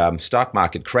 the stock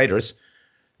market craters.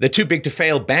 The too big to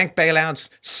fail bank bailouts,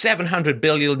 $700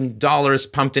 billion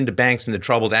pumped into banks in the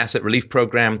Troubled Asset Relief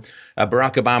Program.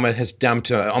 Barack Obama has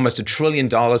dumped almost $1 trillion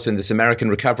in this American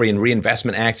Recovery and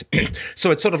Reinvestment Act. So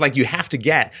it's sort of like you have to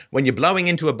get, when you're blowing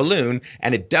into a balloon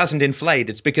and it doesn't inflate,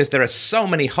 it's because there are so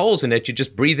many holes in it, you're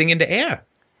just breathing into air.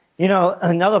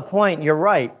 Another point, you're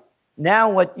right. Now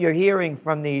what you're hearing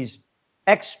from these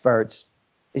experts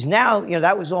is now,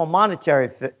 that was all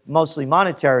mostly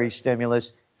monetary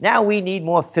stimulus. Now we need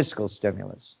more fiscal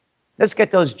stimulus. Let's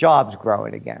get those jobs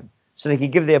growing again so they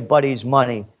can give their buddies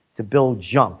money to build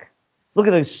junk. Look at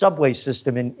the subway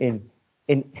system in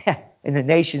the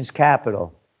nation's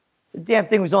capital. The damn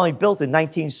thing was only built in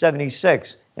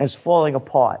 1976 and it's falling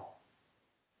apart.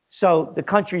 So the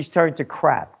country's turned to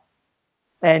crap.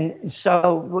 And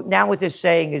so now what they're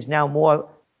saying is now more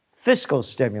fiscal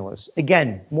stimulus.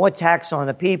 Again, more tax on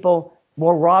the people,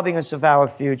 more robbing us of our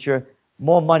future,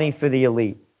 more money for the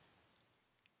elite.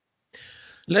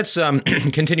 Let's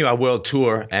continue our world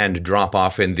tour and drop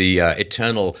off in the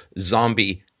eternal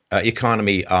zombie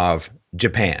economy of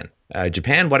Japan.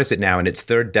 Japan, what is it now, in its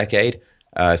third decade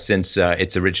since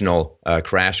its original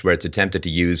crash, where it's attempted to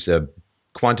use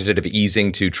quantitative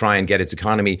easing to try and get its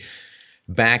economy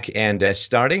back and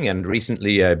starting, and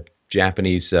recently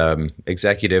Japanese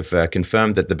executive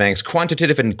confirmed that the bank's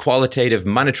quantitative and qualitative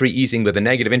monetary easing with a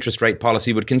negative interest rate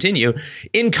policy would continue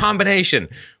in combination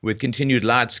with continued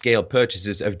large-scale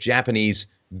purchases of Japanese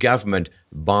government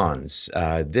bonds.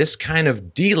 This kind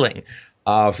of dealing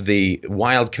of the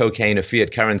wild cocaine of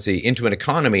fiat currency into an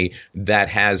economy that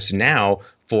has now,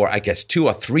 for I guess 2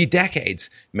 or 3 decades,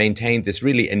 maintained this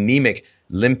really anemic,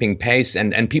 limping pace,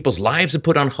 and people's lives are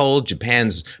put on hold.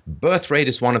 Japan's birth rate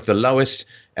is one of the lowest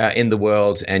in the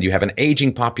world, and you have an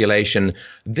aging population.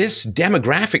 This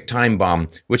demographic time bomb,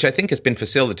 which I think has been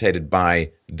facilitated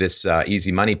by this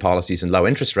easy money policies and low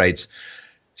interest rates,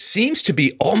 seems to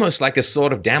be almost like a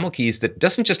sword of Damocles that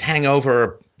doesn't just hang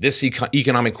over this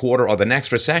economic quarter or the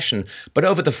next recession, but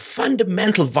over the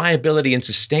fundamental viability and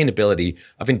sustainability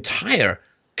of entire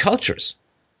cultures.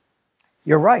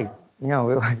 You're right.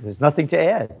 There's nothing to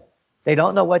add. They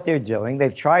don't know what they're doing.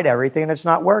 They've tried everything and it's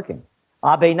not working.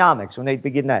 Abenomics, when they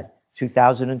begin that,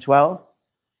 2012,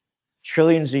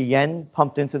 trillions of yen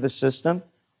pumped into the system,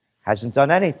 hasn't done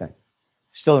anything.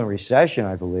 Still in recession,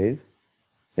 I believe.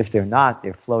 If they're not,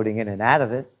 they're floating in and out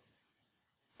of it.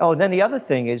 Oh, and then the other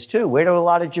thing is, too, where do a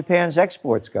lot of Japan's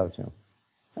exports go to?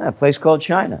 A place called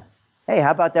China. Hey,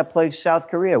 how about that place, South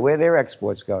Korea? Where their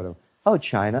exports go to? Oh,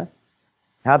 China.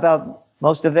 How about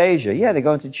most of Asia? Yeah, they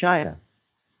go into China.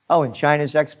 Oh, and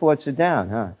China's exports are down,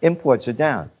 huh? Imports are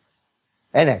down.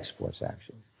 And exports,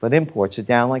 actually. But imports are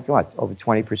down like what? Over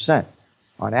 20%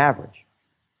 on average.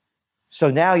 So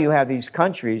now you have these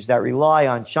countries that rely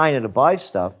on China to buy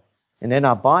stuff, and they're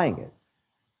not buying it.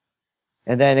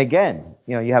 And then again,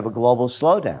 you have a global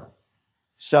slowdown.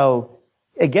 So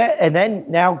again, and then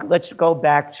now let's go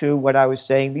back to what I was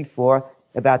saying before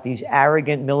about these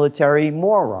arrogant military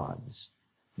morons.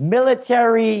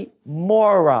 Military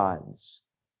morons.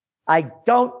 I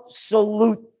don't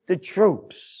salute the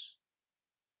troops.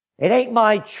 It ain't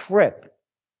my trip.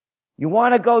 You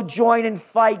want to go join and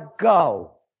fight?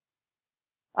 Go.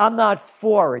 I'm not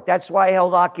for it. That's why I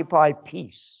held Occupy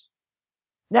Peace.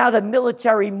 Now the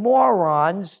military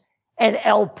morons and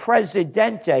El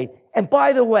Presidente. And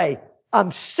by the way,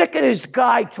 I'm sick of this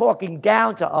guy talking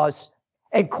down to us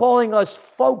and calling us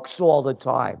folks all the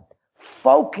time.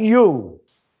 Folk you.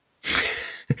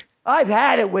 I've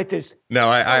had it with this. No,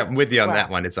 I'm with you on that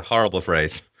one. It's a horrible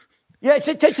phrase. Yeah, it's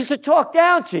to talk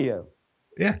down to you.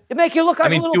 Yeah. To make you look like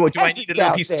a little do I need a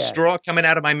little piece of straw coming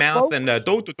out of my mouth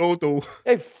folks, do?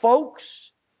 Hey,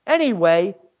 folks.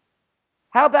 Anyway,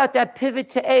 how about that pivot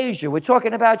to Asia? We're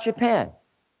talking about Japan.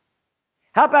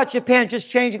 How about Japan just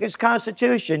changing its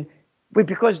constitution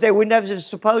because they were never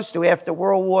supposed to, after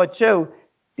World War II,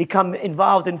 become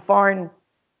involved in foreign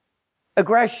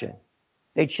aggression?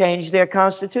 They changed their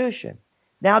constitution.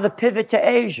 Now the pivot to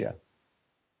Asia.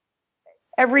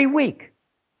 Every week,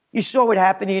 you saw what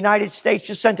happened. The United States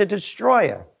just sent a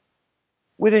destroyer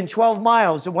within 12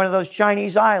 miles of one of those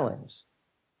Chinese islands.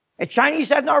 And Chinese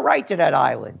have no right to that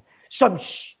island. Some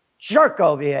jerk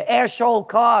over here, Ashhole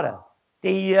Carter,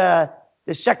 the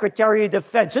Secretary of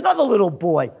Defense, another little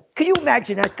boy. Can you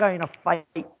imagine that guy in a fight?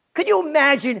 Could you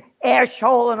imagine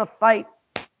Ashhole in a fight?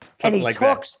 And he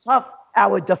talks tough,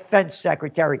 our Defense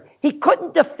Secretary. He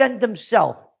couldn't defend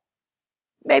himself.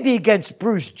 Maybe against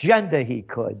Bruce Jenner he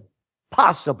could,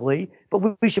 possibly,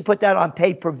 but we should put that on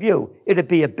pay-per-view. It'd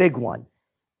be a big one.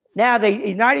 Now the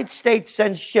United States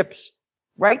sends ships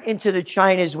right into the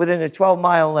Chinas within a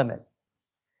 12-mile limit.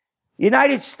 The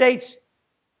United States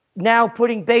now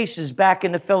putting bases back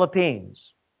in the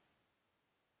Philippines.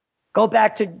 Go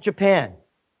back to Japan.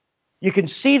 You can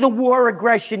see the war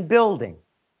aggression building.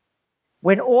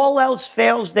 When all else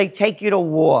fails, they take you to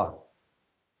war.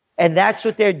 And that's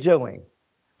what they're doing.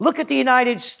 Look at the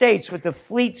United States with the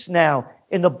fleets now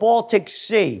in the Baltic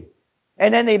Sea.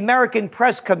 And then the American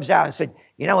press comes out and said,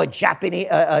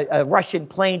 a Russian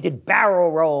plane did barrel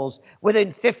rolls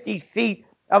within 50 feet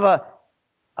of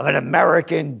an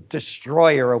American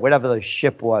destroyer or whatever the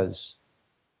ship was.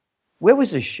 Where was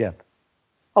the ship?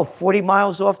 40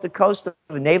 miles off the coast of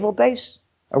a naval base?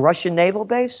 A Russian naval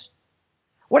base?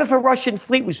 What if a Russian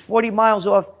fleet was 40 miles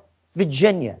off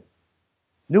Virginia?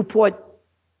 Newport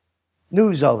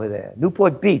News over there,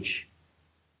 Newport Beach.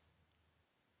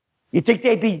 You think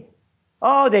they'd be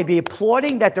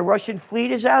applauding that the Russian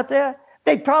fleet is out there?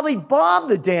 They'd probably bomb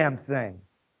the damn thing.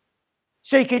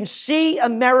 So you can see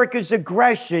America's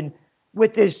aggression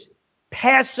with this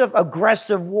passive,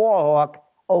 aggressive war hawk,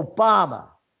 Obama.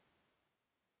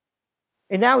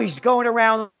 And now he's going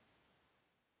around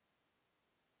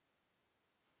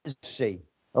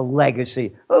a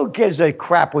legacy. Who gives a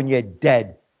crap when you're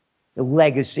dead? The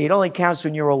legacy. It only counts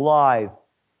when you're alive.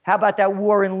 How about that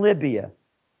war in Libya?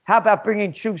 How about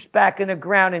bringing troops back in the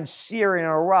ground in Syria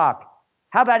and Iraq?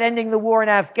 How about ending the war in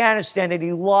Afghanistan that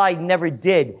he lied, never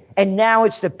did? And now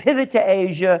it's to pivot to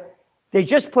Asia. They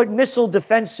just put missile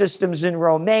defense systems in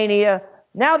Romania.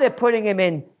 Now they're putting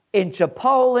them into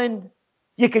Poland.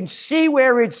 You can see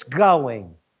where it's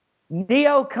going.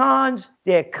 Neocons,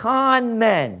 they're con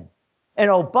men. And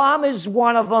Obama's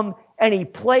one of them, and he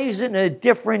plays it in a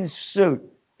different suit.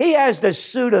 He has the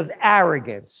suit of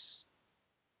arrogance.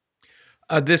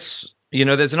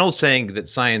 There's an old saying that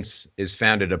science is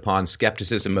founded upon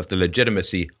skepticism of the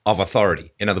legitimacy of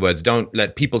authority. In other words, don't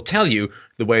let people tell you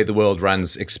the way the world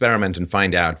runs. Experiment and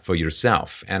find out for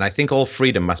yourself. And I think all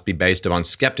freedom must be based upon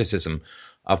skepticism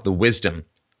of the wisdom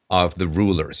of the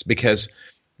rulers, because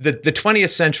the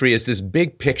 20th century is this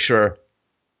big picture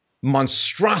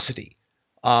monstrosity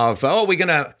of, we're going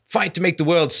to fight to make the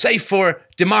world safe for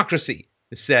democracy,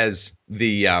 says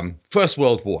the First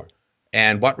World War.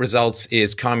 And what results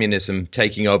is communism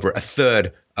taking over a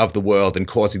third of the world and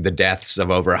causing the deaths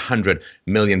of over 100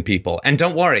 million people. And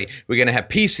don't worry, we're going to have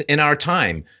peace in our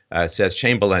time, says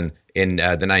Chamberlain in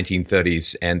the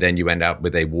 1930s. And then you end up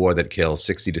with a war that kills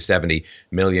 60 to 70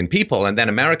 million people. And then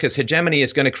America's hegemony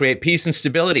is going to create peace and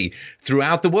stability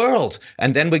throughout the world.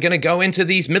 And then we're going to go into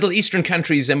these Middle Eastern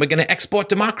countries and we're going to export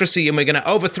democracy and we're going to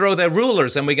overthrow their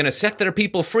rulers and we're going to set their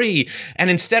people free. And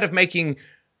instead of making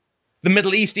the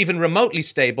Middle East even remotely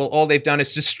stable, all they've done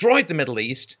is destroyed the Middle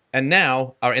East and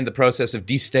now are in the process of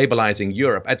destabilizing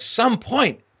Europe. At some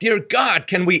point, dear God,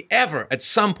 can we ever, at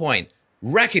some point,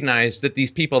 recognize that these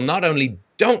people not only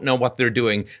don't know what they're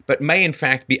doing, but may in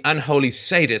fact be unholy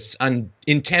sadists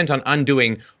intent on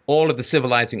undoing all of the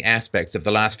civilizing aspects of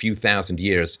the last few thousand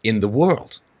years in the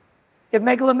world? They're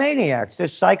megalomaniacs. They're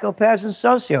psychopaths and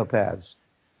sociopaths.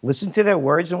 Listen to their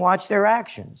words and watch their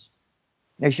actions.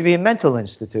 They should be in mental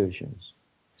institutions.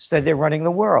 Instead, they're running the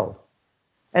world.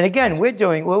 And again, we're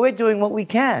doing what we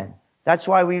can. That's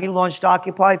why we launched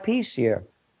Occupy Peace here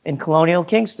in Colonial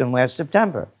Kingston last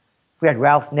September. We had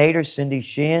Ralph Nader, Cindy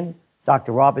Sheehan,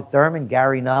 Dr. Robert Thurman,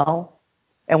 Gary Null.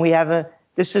 And we have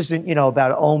this isn't,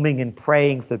 about oming and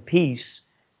praying for peace.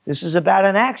 This is about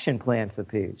an action plan for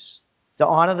peace, to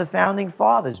honor the founding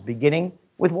fathers, beginning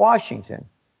with Washington.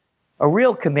 A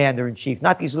real commander-in-chief,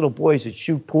 not these little boys that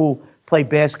shoot pool, play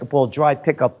basketball, drive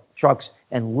pickup trucks,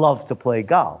 and love to play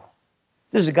golf.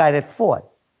 This is a guy that fought,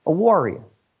 a warrior.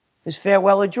 His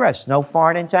farewell address, no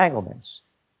foreign entanglements.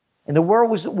 And the world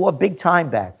was at war big time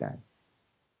back then.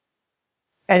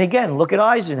 And again, look at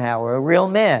Eisenhower, a real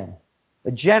man,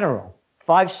 a general,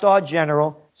 5-star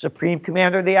general, supreme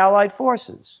commander of the Allied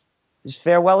forces. His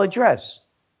farewell address,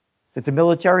 that the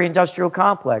military-industrial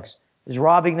complex is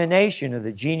robbing the nation of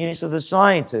the genius of the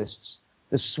scientists,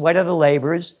 the sweat of the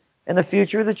laborers, and the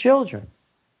future of the children.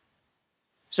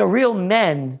 So real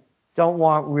men don't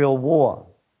want real war.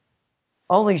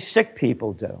 Only sick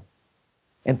people do.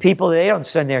 And people, they don't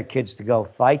send their kids to go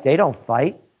fight. They don't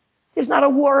fight. There's not a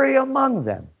warrior among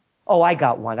them. Oh, I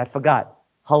got one. I forgot.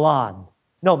 Halan.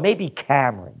 No, maybe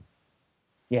Cameron.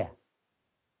 Yeah.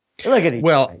 Look at it.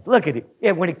 Well, look at it.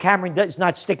 Yeah, when Cameron is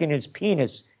not sticking his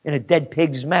penis in a dead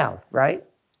pig's mouth, right?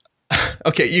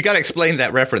 Okay, you got to explain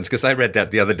that reference, because I read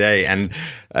that the other day, and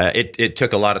it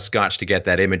took a lot of scotch to get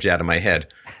that image out of my head.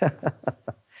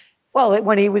 Well,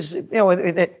 when he was,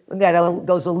 in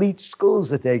those elite schools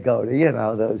that they go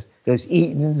to, those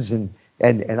Etons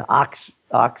and Oxford.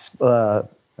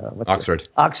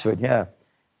 Oxford, yeah.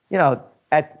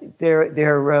 At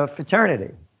their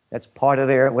fraternity. That's part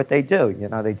of what they do.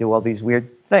 They do all these weird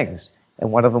things.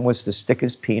 And one of them was to stick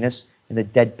his penis in a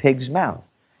dead pig's mouth.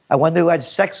 I wonder who had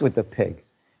sex with the pig.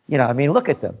 Look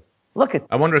at them.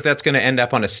 I wonder if that's going to end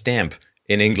up on a stamp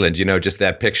in England, just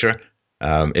that picture,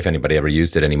 if anybody ever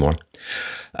used it anymore.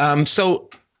 The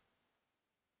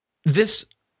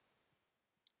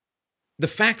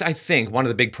fact, I think, one of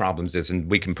the big problems is, and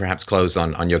we can perhaps close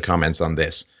on your comments on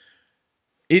this,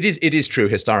 it is true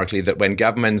historically that when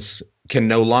governments can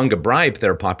no longer bribe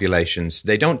their populations,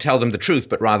 they don't tell them the truth,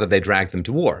 but rather they drag them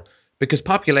to war. Because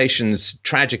populations,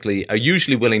 tragically, are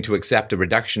usually willing to accept a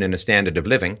reduction in a standard of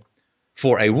living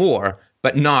for a war,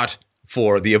 but not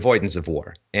for the avoidance of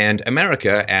war. And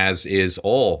America, as is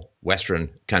all Western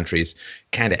countries,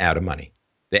 kind of out of money.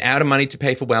 They're out of money to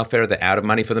pay for welfare. They're out of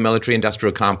money for the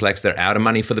military-industrial complex. They're out of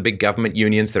money for the big government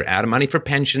unions. They're out of money for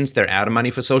pensions. They're out of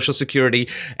money for Social Security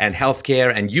and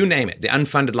healthcare, and you name it. The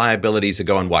unfunded liabilities are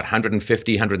going, $150,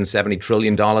 $170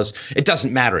 trillion? It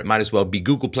doesn't matter. It might as well be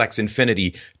Googleplex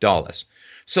infinity dollars.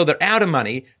 So they're out of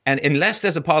money, and unless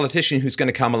there's a politician who's going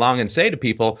to come along and say to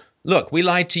people, look, we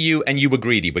lied to you and you were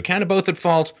greedy. We're kind of both at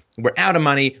fault. We're out of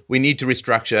money. We need to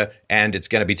restructure and it's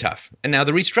going to be tough. And now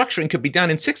the restructuring could be done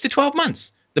in 6 to 12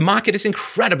 months. The market is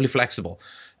incredibly flexible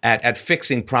at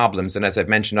fixing problems. And as I've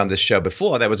mentioned on this show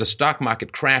before, there was a stock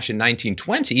market crash in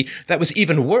 1920 that was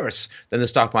even worse than the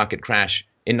stock market crash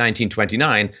in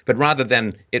 1929, but rather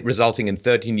than it resulting in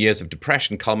 13 years of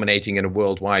depression culminating in a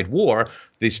worldwide war,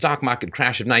 the stock market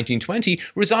crash of 1920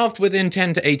 resolved within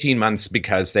 10 to 18 months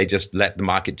because they just let the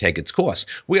market take its course.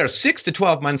 We are 6 to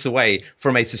 12 months away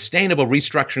from a sustainable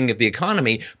restructuring of the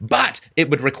economy, but it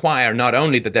would require not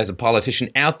only that there's a politician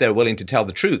out there willing to tell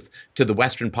the truth to the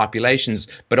Western populations,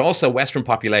 but also Western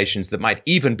populations that might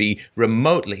even be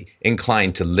remotely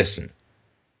inclined to listen.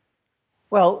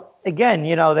 Well, again,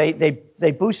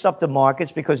 they boost up the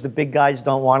markets because the big guys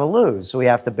don't want to lose, so we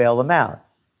have to bail them out.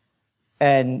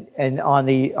 And on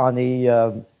the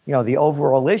the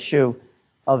overall issue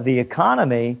of the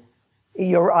economy,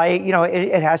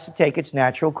 it has to take its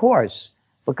natural course.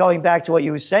 But going back to what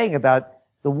you were saying about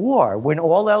the war, when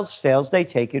all else fails, they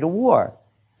take you to war.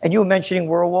 And you were mentioning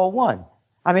World War One.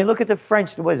 I mean, look at the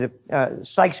French. What is it?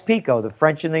 Sykes-Picot, the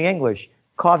French and the English,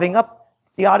 carving up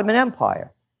the Ottoman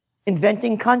Empire,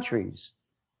 inventing countries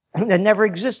that never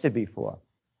existed before,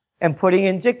 and putting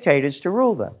in dictators to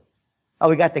rule them. Oh,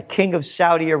 we got the king of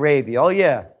Saudi Arabia. Oh,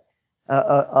 yeah.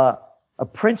 A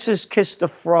princess kissed a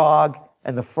frog,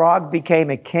 and the frog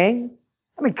became a king?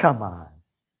 I mean, come on.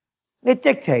 They're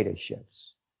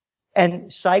dictatorships.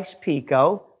 And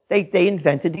Sykes-Picot, they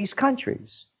invented these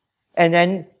countries. And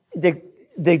then the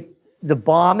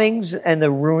bombings and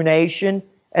the ruination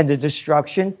and the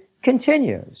destruction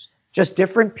continues. Just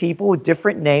different people with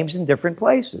different names in different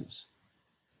places.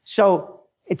 So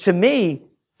to me,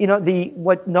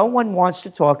 what no one wants to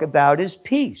talk about is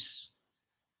peace.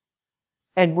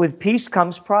 And with peace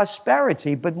comes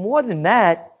prosperity. But more than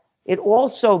that, it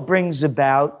also brings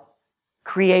about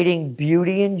creating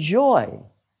beauty and joy.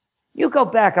 You go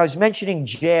back, I was mentioning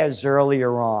jazz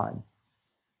earlier on.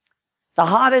 The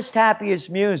hottest, happiest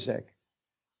music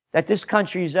that this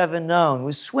country's ever known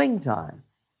was swing time.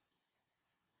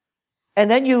 And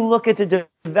then you look at the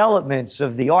developments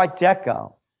of the Art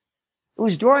Deco. It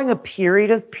was during a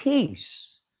period of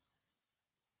peace.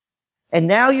 And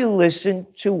now you listen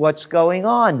to what's going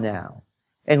on now.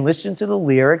 And listen to the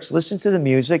lyrics, listen to the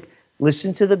music,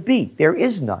 listen to the beat. There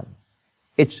is none.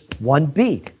 It's one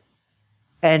beat.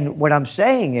 And what I'm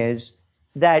saying is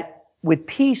that with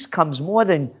peace comes more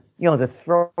than, the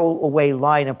throwaway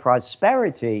line of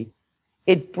prosperity.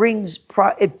 It brings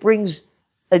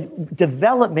a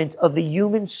development of the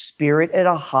human spirit at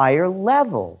a higher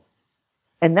level.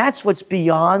 And that's what's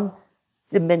beyond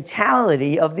the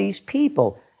mentality of these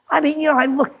people. I mean, I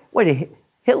look,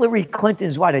 Hillary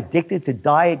Clinton's addicted to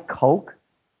Diet Coke?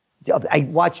 I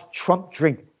watched Trump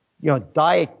drink,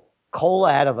 Diet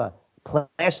Cola out of a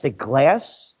plastic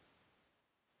glass.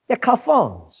 They're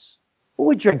cafons. Who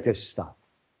would drink this stuff?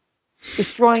 It's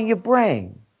destroying your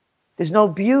brain. There's no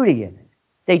beauty in it.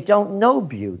 They don't know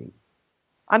beauty.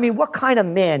 I mean, what kind of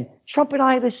man? Trump and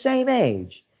I are the same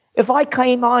age. If I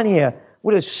came on here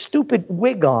with a stupid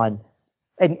wig on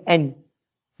and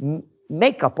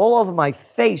makeup all over my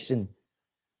face and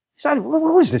so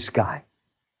who is this guy?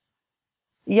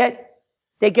 Yet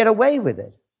they get away with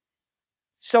it.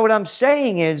 So what I'm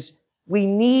saying is we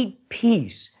need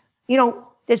peace.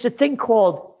 There's a thing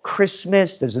called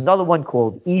Christmas. There's another one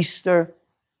called Easter.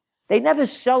 They never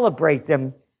celebrate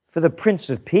them for the Prince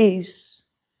of Peace.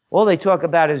 All they talk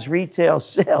about is retail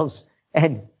sales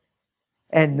and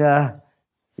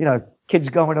kids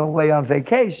going away on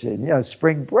vacation,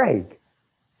 spring break.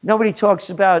 Nobody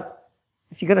talks about,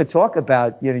 if you're going to talk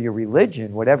about, your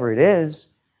religion, whatever it is,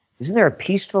 isn't there a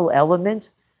peaceful element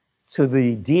to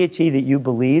the deity that you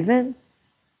believe in?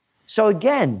 So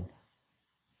again,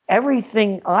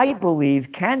 everything I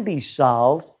believe can be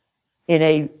solved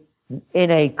in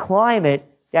a climate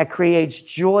that creates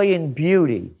joy and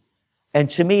beauty. And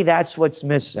to me, that's what's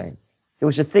missing. There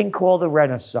was a thing called the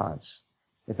Renaissance.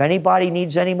 If anybody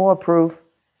needs any more proof,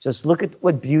 just look at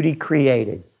what beauty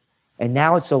created. And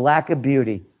now it's a lack of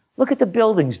beauty. Look at the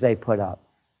buildings they put up.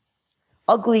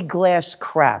 Ugly glass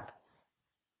crap.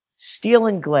 Steel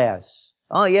and glass.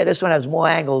 Oh yeah, this one has more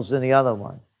angles than the other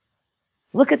one.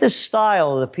 Look at the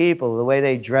style of the people, the way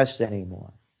they dress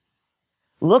anymore.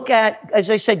 Look at, as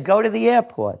I said, go to the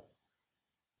airport.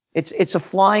 It's a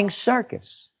flying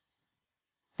circus.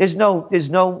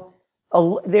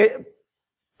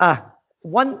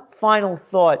 One final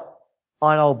thought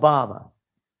on Obama.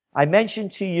 I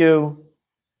mentioned to you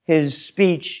his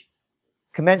speech,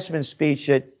 commencement speech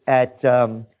at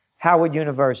Howard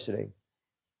University.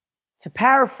 To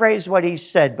paraphrase what he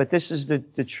said, but this is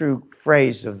the true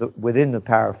phrase within the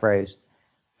paraphrase.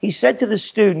 He said to the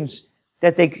students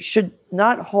that they should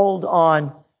not hold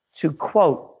on to,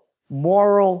 quote,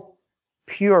 moral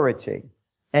purity,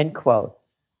 end quote,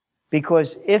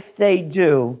 because if they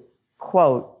do,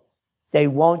 quote, they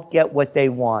won't get what they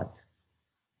want.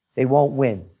 They won't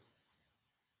win.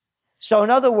 So in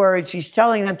other words, he's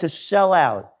telling them to sell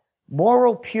out.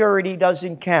 Moral purity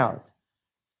doesn't count.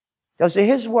 Those are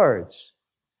his words.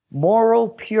 Moral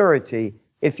purity,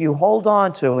 if you hold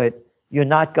on to it, you're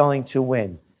not going to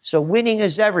win. So winning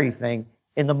is everything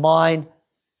in the mind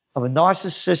of a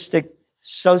narcissistic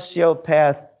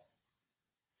sociopath,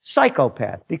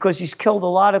 psychopath, because he's killed a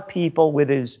lot of people with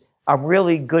his "I'm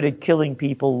really good at killing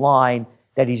people" line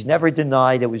that he's never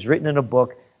denied. It was written in a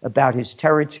book about his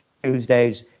Terror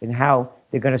Tuesdays and how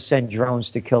they're going to send drones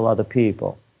to kill other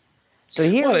people. So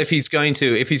well, if he's going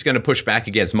to push back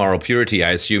against moral purity,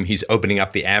 I assume he's opening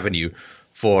up the avenue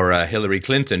for Hillary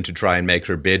Clinton to try and make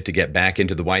her bid to get back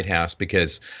into the White House,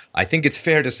 because I think it's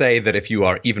fair to say that if you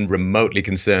are even remotely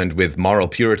concerned with moral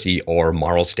purity or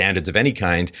moral standards of any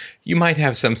kind, you might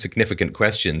have some significant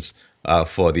questions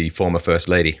for the former First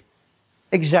Lady.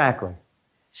 Exactly.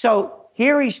 So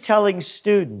here he's telling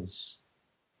students,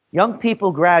 young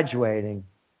people graduating,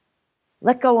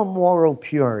 let go of moral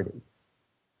purity.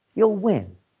 You'll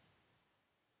win.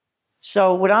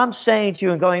 So what I'm saying to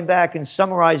you, and going back and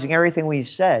summarizing everything we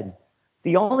said,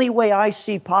 the only way I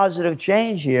see positive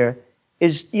change here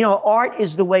is, art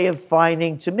is the way of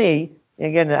finding, to me, and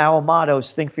again, our motto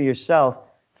is think for yourself.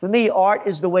 For me, art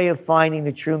is the way of finding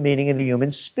the true meaning of the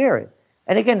human spirit.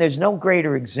 And again, there's no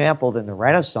greater example than the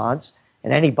Renaissance,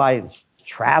 and anybody that's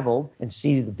traveled and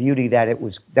sees the beauty that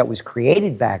was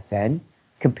created back then,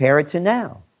 compare it to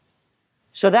now.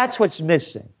 So that's what's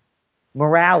missing.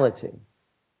 Morality.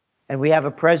 And we have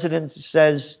a president that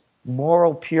says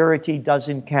moral purity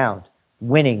doesn't count.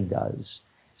 Winning does.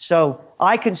 So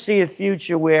I can see a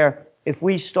future where if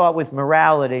we start with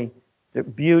morality,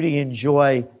 that beauty and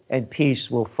joy and peace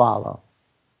will follow.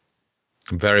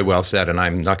 Very well said, and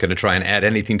I'm not going to try and add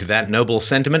anything to that noble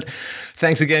sentiment.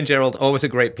 Thanks again, Gerald. Always a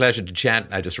great pleasure to chat.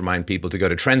 I just remind people to go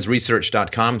to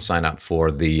trendsresearch.com, sign up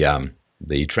for the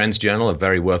Trends Journal, a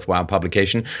very worthwhile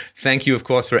publication. Thank you, of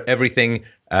course, for everything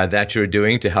that you're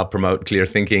doing to help promote clear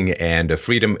thinking and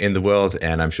freedom in the world,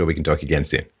 and I'm sure we can talk again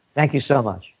soon. Thank you so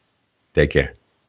much. Take care.